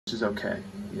is okay,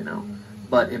 you know.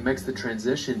 But it makes the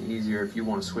transition easier if you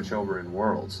want to switch over in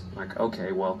worlds. Like,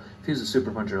 okay, well, if he's a super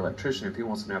puncher electrician, if he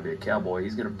wants to now be a cowboy,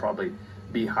 he's going to probably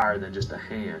be higher than just a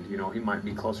hand. You know, he might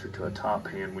be closer to a top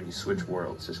hand when you switch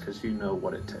worlds, just because you know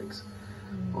what it takes.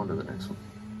 On to the next one.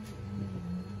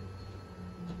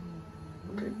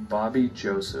 Okay, Bobby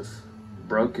Joseph,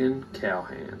 broken cow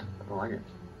hand. I like it.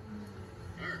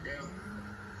 All right, Dale.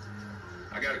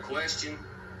 I got a question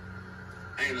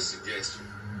and a suggestion.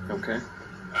 Okay.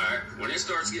 All right, when it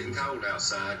starts getting cold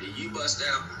outside, do you bust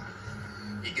out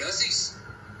your gussies?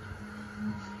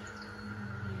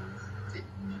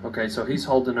 Okay, so he's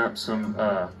holding up some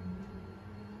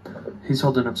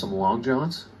long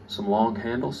johns, some long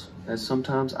handles. As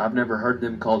sometimes I've never heard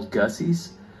them called gussies.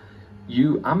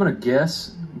 I'm gonna guess,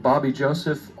 Bobby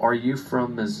Joseph, are you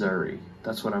from Missouri?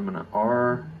 That's what I'm gonna.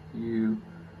 Are you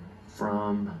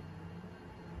from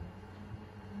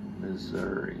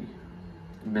Missouri?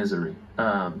 Misery,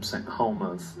 home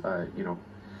of you know,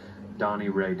 Donnie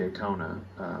Ray Daytona.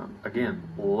 Again,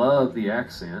 love the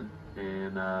accent,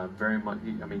 and very much.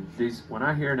 I mean, when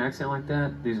I hear an accent like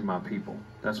that, these are my people.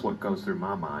 That's what goes through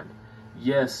my mind.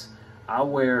 Yes, I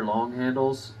wear long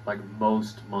handles like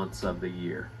most months of the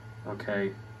year.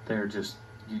 Okay, they're just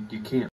you can't